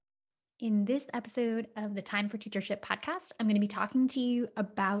In this episode of the Time for Teachership podcast, I'm going to be talking to you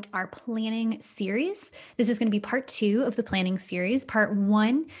about our planning series. This is going to be part two of the planning series. Part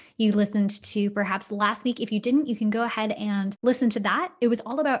one, you listened to perhaps last week. If you didn't, you can go ahead and listen to that. It was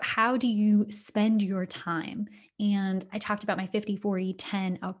all about how do you spend your time. And I talked about my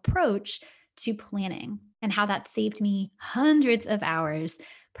 50-40-10 approach to planning and how that saved me hundreds of hours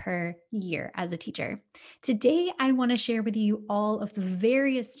per year as a teacher. Today, I want to share with you all of the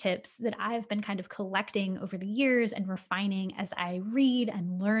various tips that I've been kind of collecting over the years and refining as I read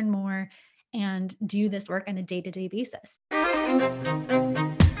and learn more and do this work on a day to day basis.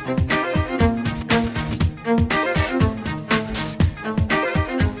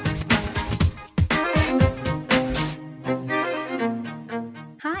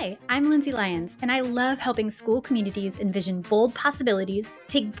 Hi, I'm Lindsay Lyons, and I love helping school communities envision bold possibilities,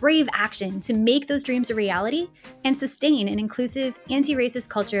 take brave action to make those dreams a reality, and sustain an inclusive, anti-racist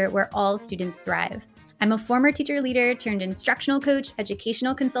culture where all students thrive. I'm a former teacher leader turned instructional coach,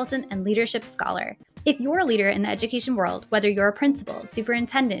 educational consultant, and leadership scholar. If you're a leader in the education world, whether you're a principal,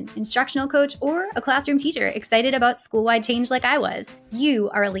 superintendent, instructional coach, or a classroom teacher excited about school-wide change like I was, you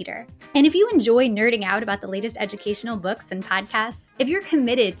are a leader. And if you enjoy nerding out about the latest educational books and podcasts, if you're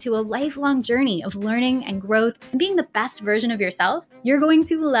committed to a lifelong journey of learning and growth and being the best version of yourself, you're going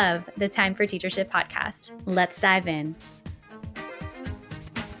to love the Time for Teachership podcast. Let's dive in.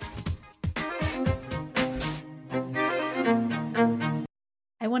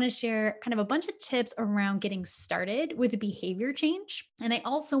 I want to share kind of a bunch of tips around getting started with a behavior change. And I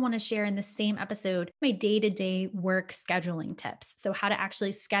also want to share in the same episode my day-to-day work scheduling tips. So how to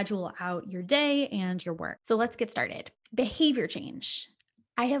actually schedule out your day and your work. So let's get started. Behavior change.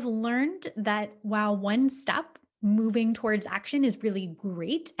 I have learned that while one step moving towards action is really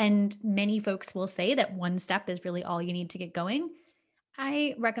great, and many folks will say that one step is really all you need to get going,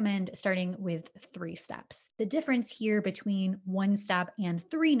 I recommend starting with 3 steps. The difference here between one step and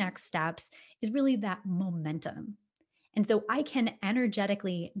 3 next steps is really that momentum. And so I can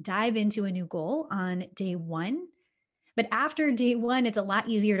energetically dive into a new goal on day one, but after day one, it's a lot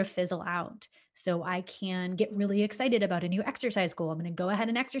easier to fizzle out. So I can get really excited about a new exercise goal. I'm going to go ahead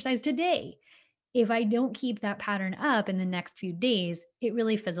and exercise today. If I don't keep that pattern up in the next few days, it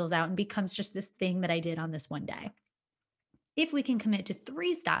really fizzles out and becomes just this thing that I did on this one day. If we can commit to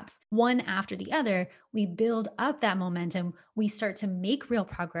 3 steps, one after the other, we build up that momentum. We start to make real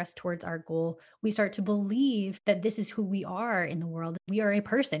progress towards our goal. We start to believe that this is who we are in the world. We are a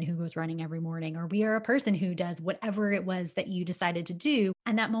person who goes running every morning, or we are a person who does whatever it was that you decided to do.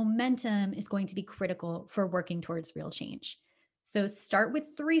 And that momentum is going to be critical for working towards real change. So start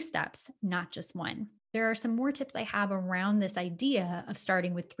with 3 steps, not just one. There are some more tips I have around this idea of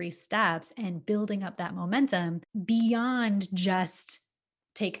starting with 3 steps and building up that momentum beyond just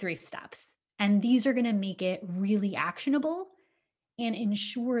take 3 steps. And these are going to make it really actionable and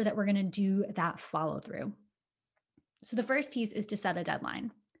ensure that we're going to do that follow through. So the first piece is to set a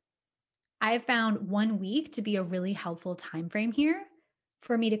deadline. I have found 1 week to be a really helpful time frame here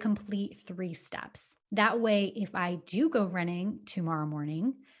for me to complete 3 steps. That way, if I do go running tomorrow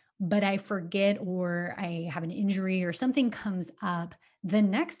morning, but I forget or I have an injury or something comes up the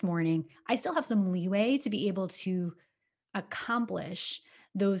next morning, I still have some leeway to be able to accomplish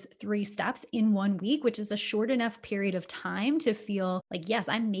those 3 steps in 1 week, which is a short enough period of time to feel like, yes,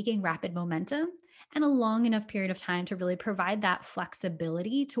 I'm making rapid momentum, and a long enough period of time to really provide that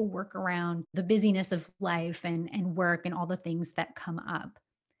flexibility to work around the busyness of life and work and all the things that come up.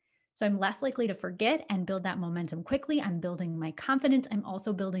 So I'm less likely to forget and build that momentum quickly. I'm building my confidence. I'm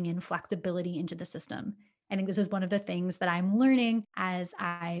also building in flexibility into the system. I think this is one of the things that I'm learning as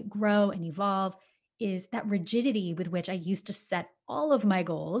I grow and evolve is that rigidity with which I used to set all of my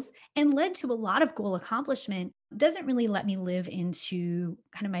goals and led to a lot of goal accomplishment doesn't really let me live into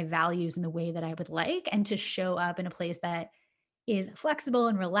kind of my values in the way that I would like and to show up in a place that is flexible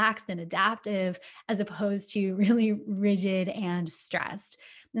and relaxed and adaptive as opposed to really rigid and stressed.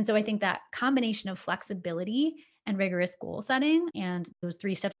 And so I think that combination of flexibility and rigorous goal setting and those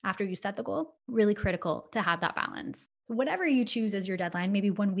 3 steps after you set the goal, really critical to have that balance. Whatever you choose as your deadline, maybe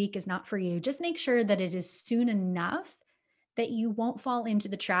 1 week is not for you, just make sure that it is soon enough that you won't fall into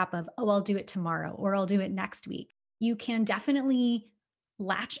the trap of, oh, I'll do it tomorrow or I'll do it next week. You can definitely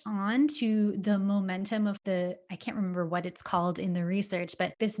latch on to the momentum of I can't remember what it's called in the research,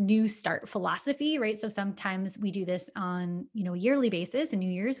 but this new start philosophy, right? So sometimes we do this on, a yearly basis. In New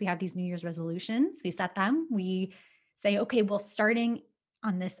Year's, we have these New Year's resolutions. We set them. We say, okay, well, starting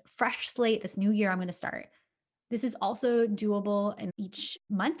on this fresh slate, this new year, I'm going to start. This is also doable in each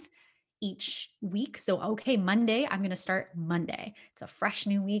month. each week. So, okay, Monday, I'm going to start Monday. It's a fresh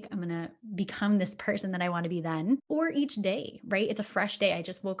new week. I'm going to become this person that I want to be then. Or each day, right? It's a fresh day. I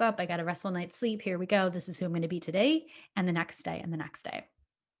just woke up. I got a restful night's sleep. Here we go. This is who I'm going to be today and the next day and the next day.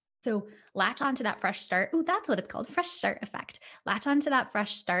 So latch onto that fresh start. Oh, that's what it's called, fresh start effect. Latch onto that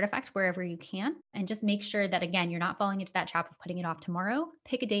fresh start effect wherever you can. And just make sure that, again, you're not falling into that trap of putting it off tomorrow.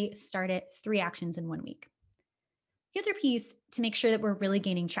 Pick a date, start it, 3 actions in 1 week. The other piece to make sure that we're really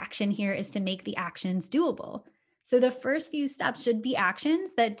gaining traction here is to make the actions doable. So the first few steps should be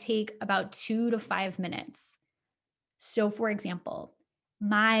actions that take about 2 to 5 minutes. So, for example,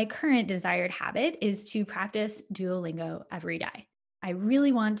 my current desired habit is to practice Duolingo every day. I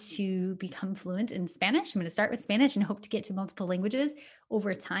really want to become fluent in Spanish. I'm going to start with Spanish and hope to get to multiple languages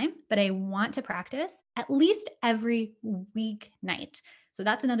over time, but I want to practice at least every weeknight. So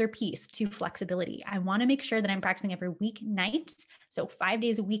that's another piece to flexibility. I want to make sure that I'm practicing every weeknight. So 5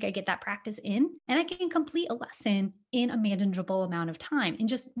 days a week, I get that practice in and I can complete a lesson in a manageable amount of time in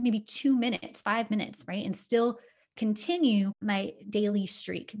just maybe 2 minutes, 5 minutes, right? And still continue my daily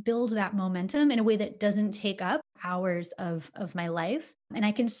streak, build that momentum in a way that doesn't take up hours of my life. And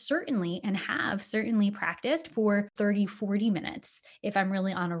I can certainly and have certainly practiced for 30, 40 minutes if I'm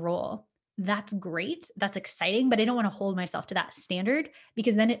really on a roll. That's great. That's exciting, but I don't want to hold myself to that standard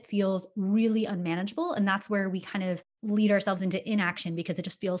because then it feels really unmanageable. And that's where we kind of lead ourselves into inaction because it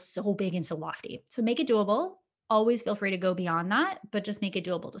just feels so big and so lofty. So make it doable. Always feel free to go beyond that, but just make it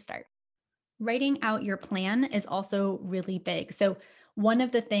doable to start. Writing out your plan is also really big. So, one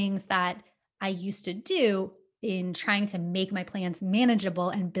of the things that I used to do in trying to make my plans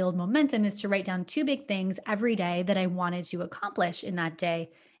manageable and build momentum is to write down 2 big things every day that I wanted to accomplish in that day.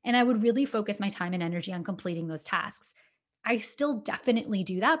 And I would really focus my time and energy on completing those tasks. I still definitely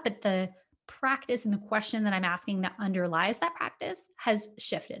do that, but the practice and the question that I'm asking that underlies that practice has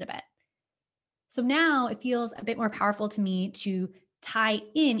shifted a bit. So now it feels a bit more powerful to me to tie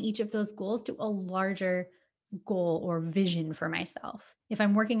in each of those goals to a larger goal or vision for myself. If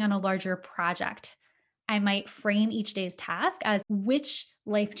I'm working on a larger project, I might frame each day's task as which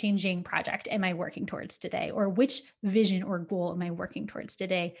life changing project am I working towards today? Or which vision or goal am I working towards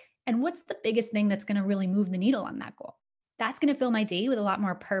today? And what's the biggest thing that's going to really move the needle on that goal? That's going to fill my day with a lot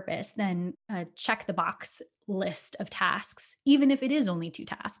more purpose than a check the box list of tasks, even if it is only 2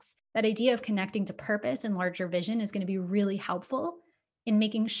 tasks. That idea of connecting to purpose and larger vision is going to be really helpful in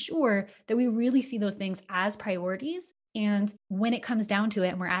making sure that we really see those things as priorities. And when it comes down to it,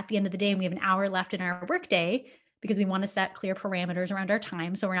 and we're at the end of the day and we have an hour left in our workday, because we want to set clear parameters around our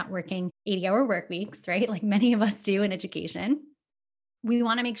time. So we're not working 80-hour work weeks, right? Like many of us do in education. We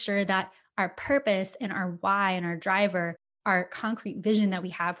want to make sure that our purpose and our why and our driver, our concrete vision that we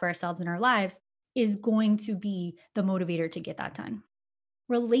have for ourselves in our lives is going to be the motivator to get that done.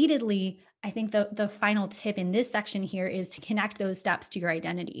 Relatedly, I think the final tip in this section here is to connect those steps to your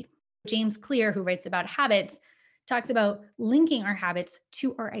identity. James Clear, who writes about habits, talks about linking our habits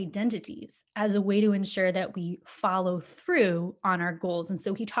to our identities as a way to ensure that we follow through on our goals. And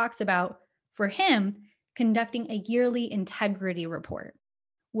so he talks about, for him, conducting a yearly integrity report,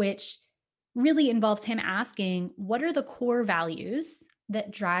 which really involves him asking, what are the core values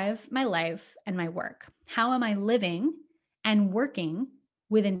that drive my life and my work? How am I living and working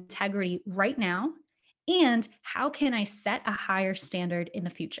with integrity right now? And how can I set a higher standard in the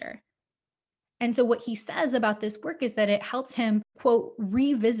future? And so, what he says about this work is that it helps him, quote,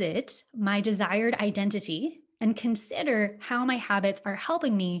 revisit my desired identity and consider how my habits are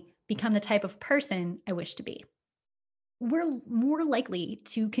helping me become the type of person I wish to be. We're more likely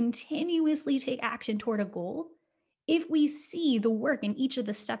to continuously take action toward a goal if we see the work and each of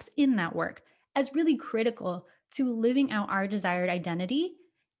the steps in that work as really critical to living out our desired identity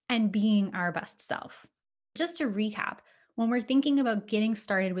and being our best self. Just to recap, when we're thinking about getting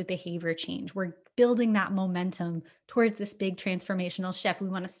started with behavior change, we're building that momentum towards this big transformational shift. We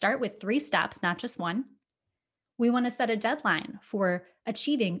want to start with 3 steps, not just one. We want to set a deadline for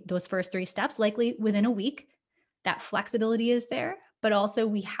achieving those first 3 steps, likely within a week. That flexibility is there, but also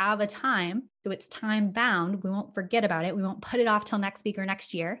we have a time. So it's time bound. We won't forget about it. We won't put it off till next week or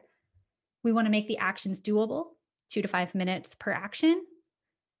next year. We want to make the actions doable, 2 to 5 minutes per action.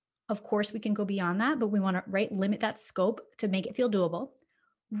 Of course, we can go beyond that, but we want to limit that scope to make it feel doable.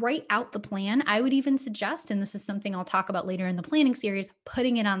 Write out the plan. I would even suggest, and this is something I'll talk about later in the planning series,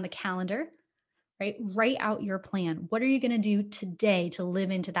 putting it on the calendar, right? Write out your plan. What are you going to do today to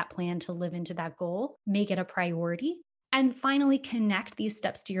live into that plan, to live into that goal? Make it a priority. And finally, connect these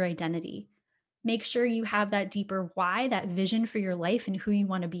steps to your identity. Make sure you have that deeper why, that vision for your life and who you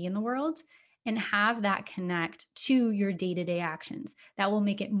want to be in the world. and have that connect to your day-to-day actions. That will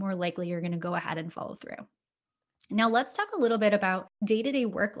make it more likely you're going to go ahead and follow through. Now, let's talk a little bit about day to day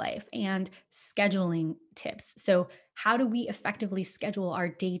work life and scheduling tips. So, how do we effectively schedule our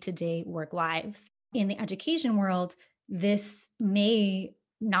day to day work lives? In the education world, this may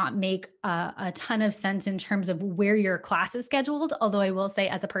not make a ton of sense in terms of where your class is scheduled. Although, I will say,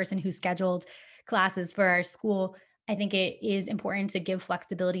 as a person who scheduled classes for our school, I think it is important to give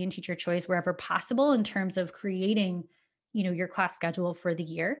flexibility and teacher choice wherever possible in terms of creating your class schedule for the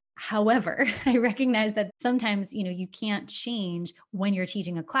year. However, I recognize that sometimes, you can't change when you're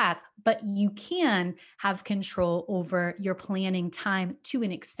teaching a class, but you can have control over your planning time to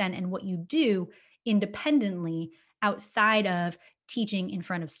an extent and what you do independently outside of teaching in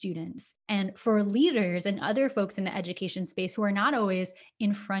front of students. And for leaders and other folks in the education space who are not always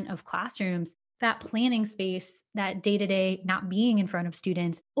in front of classrooms, that planning space, that day to day not being in front of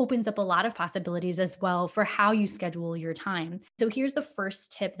students opens up a lot of possibilities as well for how you schedule your time. So here's the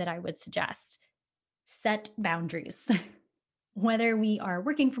first tip that I would suggest: set boundaries. Whether we are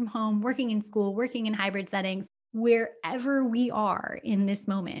working from home, working in school, working in hybrid settings, wherever we are in this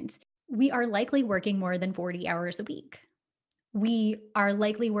moment, we are likely working more than 40 hours a week. We are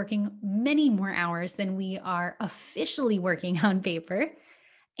likely working many more hours than we are officially working on paper.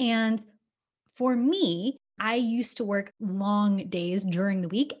 And for me, I used to work long days during the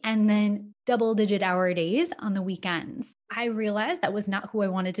week and then double-digit hour days on the weekends. I realized that was not who I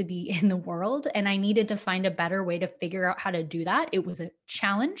wanted to be in the world, and I needed to find a better way to figure out how to do that. It was a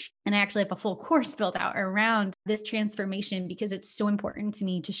challenge, and I actually have a full course built out around this transformation because it's so important to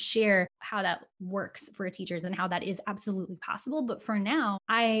me to share how that works for teachers and how that is absolutely possible. But for now,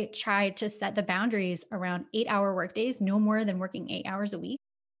 I tried to set the boundaries around 8-hour workdays, no more than working 8 hours a week,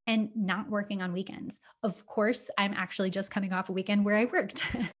 and not working on weekends. Of course, I'm actually just coming off a weekend where I worked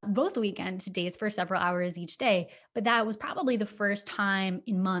both weekend days for several hours each day, but that was probably the first time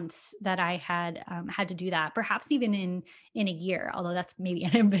in months that I had to do that, perhaps even in a year, although that's maybe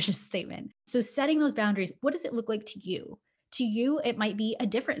an ambitious statement. So setting those boundaries, what does it look like to you? To you, it might be a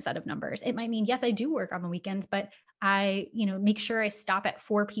different set of numbers. It might mean, yes, I do work on the weekends, but I, make sure I stop at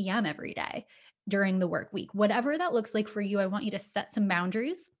 4 p.m. every day during the work week. Whatever that looks like for you, I want you to set some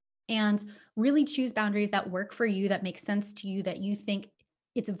boundaries and really choose boundaries that work for you, that make sense to you, that you think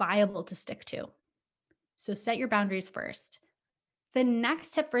it's viable to stick to. So set your boundaries first. The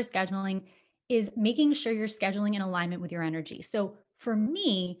next tip for scheduling is making sure you're scheduling in alignment with your energy. So for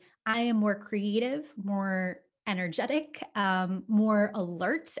me, I am more creative, more energetic, more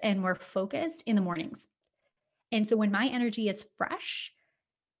alert, and more focused in the mornings. And so when my energy is fresh,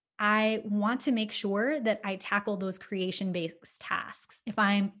 I want to make sure that I tackle those creation based tasks. If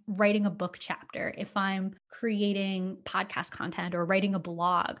I'm writing a book chapter, if I'm creating podcast content or writing a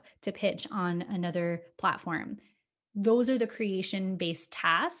blog to pitch on another platform, those are the creation based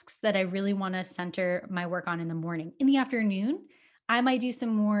tasks that I really want to center my work on in the morning. In the afternoon, I might do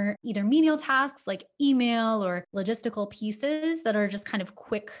some more either menial tasks like email or logistical pieces that are just kind of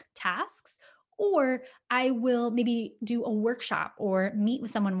quick tasks, or I will maybe do a workshop or meet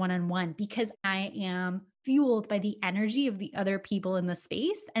with someone one on one because I am fueled by the energy of the other people in the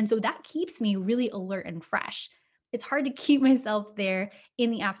space. And so that keeps me really alert and fresh. It's hard to keep myself there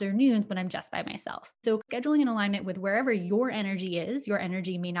in the afternoons when I'm just by myself. So scheduling in alignment with wherever your energy is, your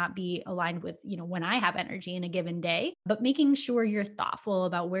energy may not be aligned with, when I have energy in a given day, but making sure you're thoughtful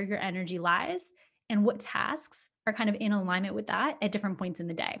about where your energy lies and what tasks are kind of in alignment with that at different points in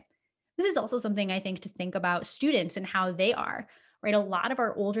the day. This is also something I think to think about students and how they are, right? A lot of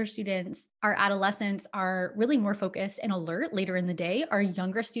our older students, our adolescents are really more focused and alert later in the day. Our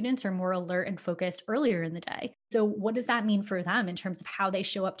younger students are more alert and focused earlier in the day. So what does that mean for them in terms of how they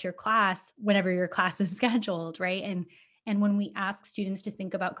show up to your class whenever your class is scheduled, right? And when we ask students to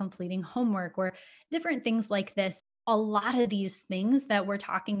think about completing homework or different things like this, a lot of these things that we're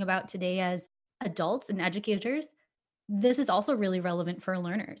talking about today as adults and educators, this is also really relevant for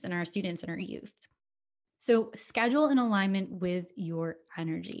learners and our students and our youth. So schedule in alignment with your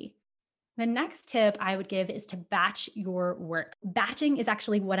energy. The next tip I would give is to batch your work. Batching is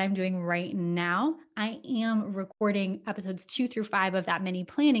actually what I'm doing right now. I am recording episodes 2 through 5 of that mini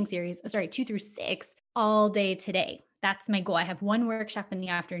planning series, 2 through 6 all day today. That's my goal. I have one workshop in the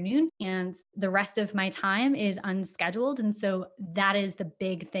afternoon and the rest of my time is unscheduled. And so that is the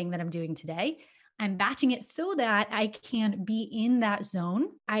big thing that I'm doing today. I'm batching it so that I can be in that zone.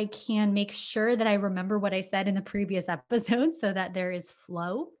 I can make sure that I remember what I said in the previous episode so that there is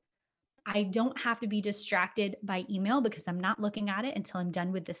flow. I don't have to be distracted by email because I'm not looking at it until I'm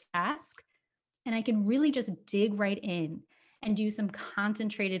done with this task. And I can really just dig right in and do some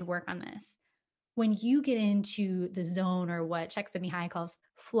concentrated work on this. When you get into the zone, or what Csikszentmihalyi calls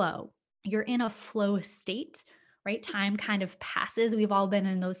flow, you're in a flow state, right? Time kind of passes. We've all been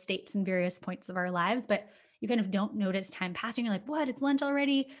in those states in various points of our lives, but you kind of don't notice time passing. You're like, what? It's lunch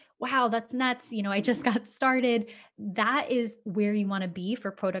already? Wow, that's nuts. I just got started. That is where you want to be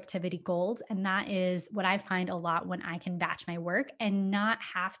for productivity goals. And that is what I find a lot when I can batch my work and not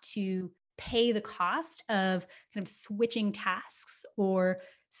have to pay the cost of kind of switching tasks or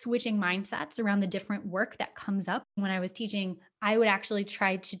switching mindsets around the different work that comes up. When I was teaching, I would actually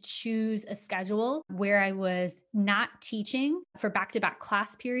try to choose a schedule where I was not teaching for back to back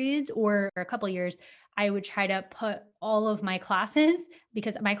class periods, or a couple years, I would try to put all of my classes,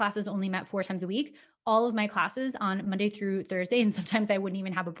 because my classes only met 4 times a week, all of my classes on Monday through Thursday. And sometimes I wouldn't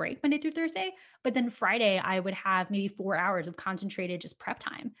even have a break Monday through Thursday. But then Friday, I would have maybe 4 hours of concentrated just prep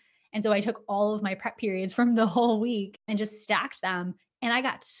time. And so I took all of my prep periods from the whole week and just stacked them, and I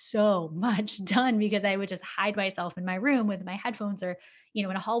got so much done because I would just hide myself in my room with my headphones, or, in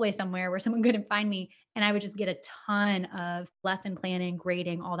a hallway somewhere where someone couldn't find me. And I would just get a ton of lesson planning,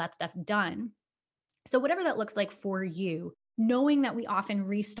 grading, all that stuff done. So, whatever that looks like for you, knowing that we often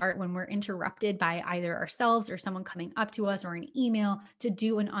restart when we're interrupted by either ourselves or someone coming up to us or an email to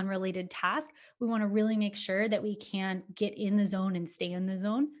do an unrelated task, we want to really make sure that we can get in the zone and stay in the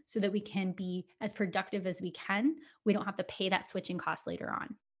zone so that we can be as productive as we can. We don't have to pay that switching cost later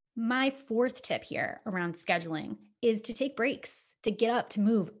on. My fourth tip here around scheduling is to take breaks, to get up, to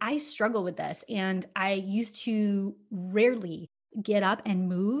move. I struggle with this, and I used to rarely get up and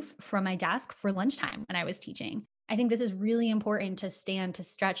move from my desk for lunchtime when I was teaching. I think this is really important, to stand, to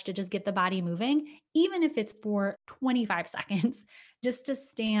stretch, to just get the body moving, even if it's for 25 seconds, just to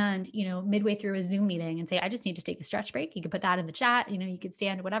stand, midway through a Zoom meeting and say, I just need to take a stretch break. You could put that in the chat, you could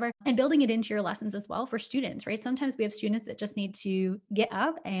stand, whatever, and building it into your lessons as well for students, right? Sometimes we have students that just need to get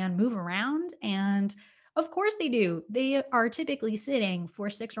up and move around. And of course they do. They are typically sitting for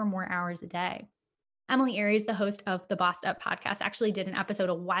 6 or more hours a day. Emily Aries, the host of the Bossed Up podcast, actually did an episode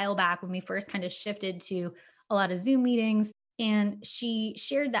a while back when we first kind of shifted to a lot of Zoom meetings. And she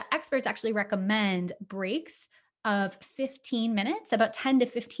shared that experts actually recommend breaks of 15 minutes, about 10 to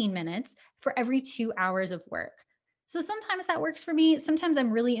 15 minutes for every 2 hours of work. So sometimes that works for me. Sometimes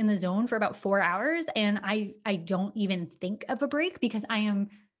I'm really in the zone for about 4 hours, and I don't even think of a break because I am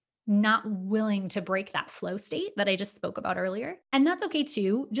not willing to break that flow state that I just spoke about earlier. And that's okay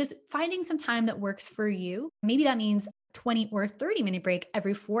too. Just finding some time that works for you. Maybe that means 20 or 30-minute break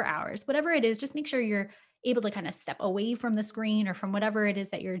every 4 hours, whatever it is. Just make sure you're able to kind of step away from the screen or from whatever it is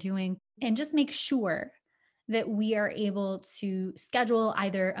that you're doing, and just make sure that we are able to schedule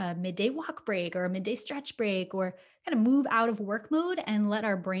either a midday walk break or a midday stretch break, or kind of move out of work mode and let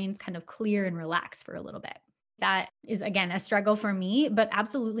our brains kind of clear and relax for a little bit. That is, again, a struggle for me, but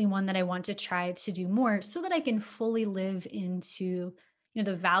absolutely one that I want to try to do more so that I can fully live into,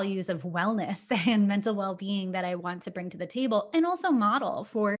 the values of wellness and mental well-being that I want to bring to the table, and also model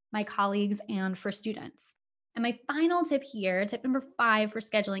for my colleagues and for students. And my final tip here, tip number 5 for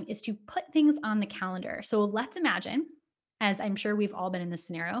scheduling, is to put things on the calendar. So let's imagine, as I'm sure we've all been in this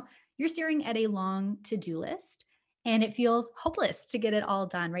scenario, you're staring at a long to-do list and it feels hopeless to get it all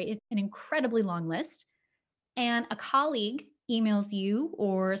done, right? It's an incredibly long list, and a colleague emails you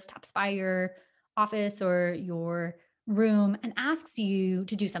or stops by your office or your room and asks you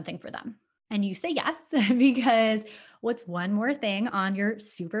to do something for them. And you say yes, because what's one more thing on your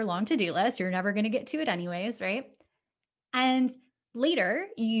super long to do list? You're never going to get to it anyways, right? And later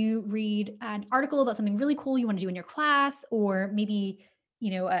you read an article about something really cool you want to do in your class, or maybe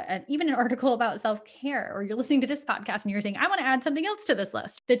even an article about self-care, or you're listening to this podcast and you're saying, I want to add something else to this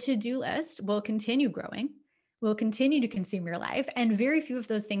list. The to-do list will continue growing, will continue to consume your life, and very few of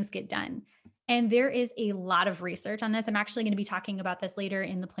those things get done. And there is a lot of research on this. I'm actually going to be talking about this later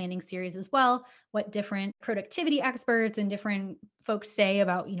in the planning series as well, what different productivity experts and different folks say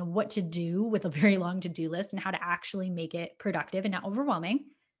about, what to do with a very long to-do list and how to actually make it productive and not overwhelming.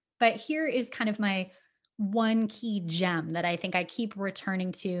 But here is kind of my one key gem that I think I keep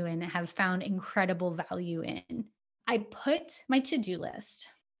returning to and have found incredible value in. I put my to-do list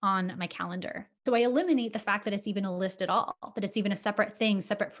on my calendar. So I eliminate the fact that it's even a list at all, that it's even a separate thing,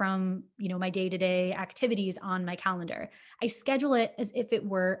 separate from, my day-to-day activities on my calendar. I schedule it as if it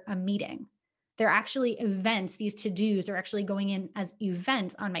were a meeting. They're actually events. These to-dos are actually going in as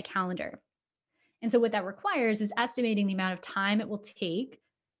events on my calendar. And so what that requires is estimating the amount of time it will take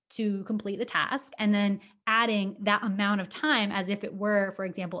to complete the task, and then adding that amount of time as if it were, for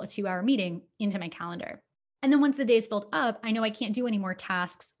example, a 2-hour meeting into my calendar. And then once the day is filled up, I know I can't do any more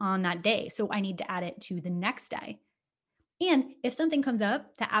tasks on that day. So I need to add it to the next day. And if something comes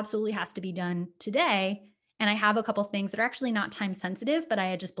up that absolutely has to be done today, and I have a couple things that are actually not time sensitive, but I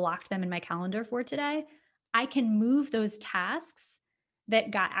had just blocked them in my calendar for today, I can move those tasks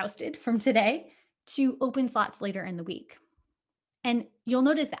that got ousted from today to open slots later in the week. And you'll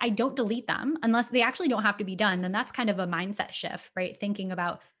notice that I don't delete them unless they actually don't have to be done. Then that's kind of a mindset shift, right? Thinking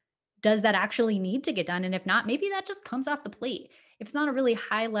about, does that actually need to get done? And if not, maybe that just comes off the plate. If it's not a really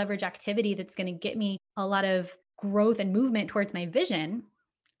high leverage activity that's going to get me a lot of growth and movement towards my vision,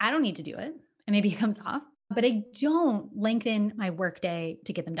 I don't need to do it. And maybe it comes off. But I don't lengthen my workday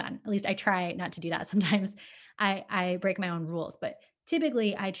to get them done. At least I try not to do that. Sometimes I break my own rules, but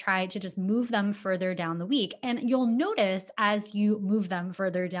typically I try to just move them further down the week. And you'll notice as you move them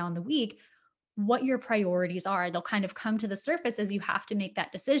further down the week, what your priorities are. They'll kind of come to the surface as you have to make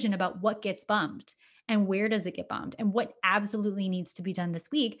that decision about what gets bumped and where does it get bumped and what absolutely needs to be done this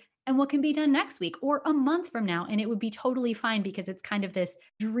week and what can be done next week or a month from now. And it would be totally fine because it's kind of this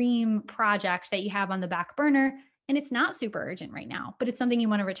dream project that you have on the back burner. And it's not super urgent right now, but it's something you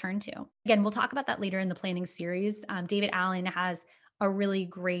want to return to. Again, we'll talk about that later in the planning series. David Allen has a really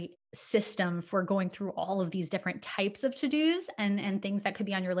great system for going through all of these different types of to-dos and things that could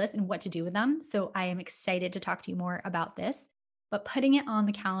be on your list and what to do with them. So I am excited to talk to you more about this. But putting it on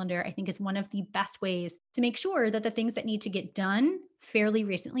the calendar, I think, is one of the best ways to make sure that the things that need to get done fairly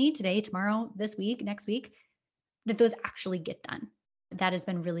recently, today, tomorrow, this week, next week, that those actually get done. That has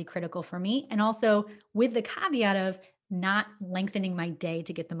been really critical for me. And also with the caveat of not lengthening my day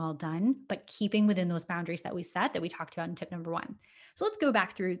to get them all done, but keeping within those boundaries that we set that we talked about in tip number 1. So let's go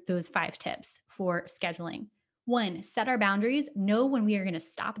back through those 5 tips for scheduling. 1, set our boundaries, know when we are going to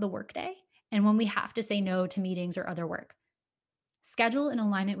stop the workday and when we have to say no to meetings or other work. Schedule in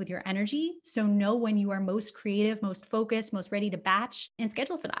alignment with your energy. So know when you are most creative, most focused, most ready to batch and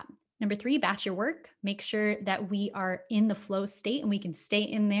schedule for that. Number 3, batch your work. Make sure that we are in the flow state and we can stay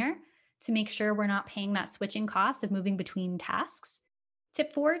in there to make sure we're not paying that switching cost of moving between tasks.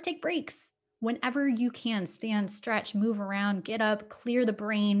 Tip 4, take breaks. Whenever you can, stand, stretch, move around, get up, clear the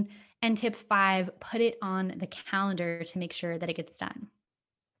brain. And tip 5, put it on the calendar to make sure that it gets done.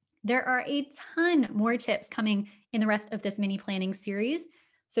 There are a ton more tips coming in the rest of this mini planning series.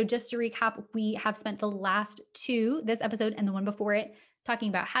 So just to recap, we have spent the last 2, this episode and the one before it, talking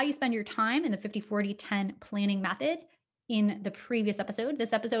about how you spend your time in the 50-40-10 planning method. In the previous episode,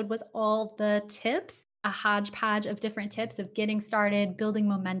 this episode was all the tips, a hodgepodge of different tips of getting started, building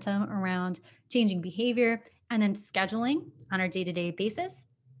momentum around changing behavior, and then scheduling on our day-to-day basis.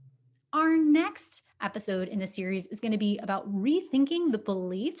 Our next episode in the series is going to be about rethinking the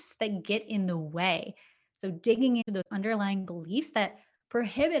beliefs that get in the way. So, digging into the underlying beliefs that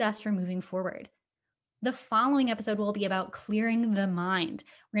prohibit us from moving forward. The following episode will be about clearing the mind.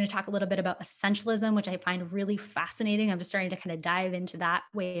 We're going to talk a little bit about essentialism, which I find really fascinating. I'm just starting to kind of dive into that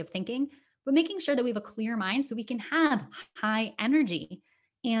way of thinking, but making sure that we have a clear mind so we can have high energy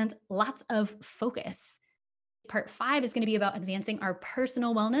and lots of focus. Part 5 is going to be about advancing our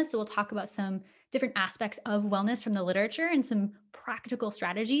personal wellness. So we'll talk about some different aspects of wellness from the literature and some practical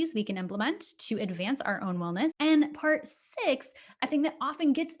strategies we can implement to advance our own wellness. And part 6, I think that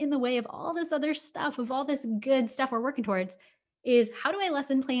often gets in the way of all this other stuff, of all this good stuff we're working towards, is how do I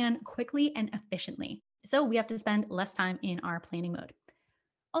lesson plan quickly and efficiently? So we have to spend less time in our planning mode.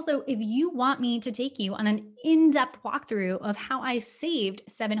 Also, if you want me to take you on an in-depth walkthrough of how I saved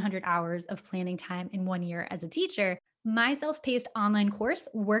 700 hours of planning time in 1 year as a teacher, my self-paced online course,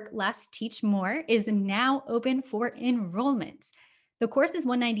 Work Less, Teach More, is now open for enrollment. The course is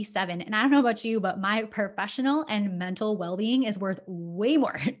 $197, and I don't know about you, but my professional and mental well-being is worth way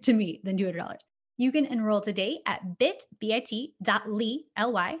more to me than $200. You can enroll today at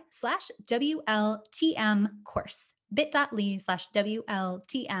bit.ly/WLTM course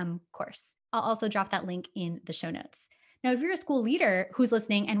bit.ly/WLTM course. I'll also drop that link in the show notes. Now, if you're a school leader who's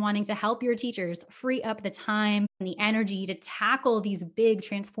listening and wanting to help your teachers free up the time and the energy to tackle these big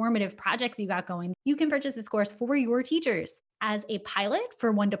transformative projects you got going, you can purchase this course for your teachers as a pilot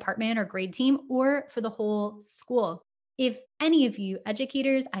for one department or grade team or for the whole school. If any of you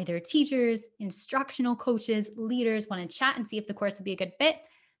educators, either teachers, instructional coaches, leaders want to chat and see if the course would be a good fit,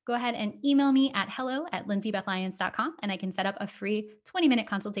 go ahead and email me at hello@lindsaybethlyons.com and I can set up a free 20-minute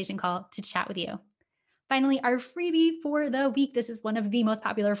consultation call to chat with you. Finally, our freebie for the week, this is one of the most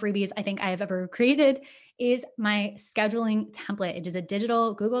popular freebies I think I have ever created, is my scheduling template. It is a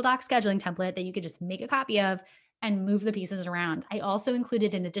digital Google Docs scheduling template that you could just make a copy of and move the pieces around. I also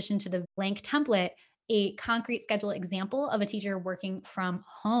included, in addition to the blank template, a concrete schedule example of a teacher working from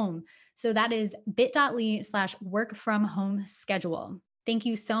home. So that is bit.ly/work from home schedule. Thank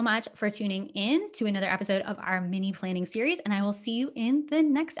you so much for tuning in to another episode of our mini planning series, and I will see you in the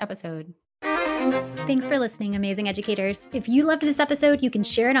next episode. Thanks for listening, amazing educators. If you loved this episode, you can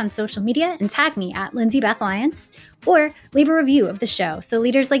share it on social media and tag me at Lindsay Beth Lyons, or leave a review of the show so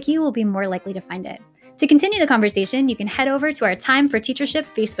leaders like you will be more likely to find it. To continue the conversation, you can head over to our Time for Teachership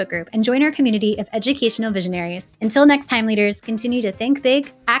Facebook group and join our community of educational visionaries. Until next time, leaders, continue to think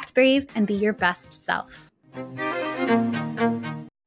big, act brave, and be your best self.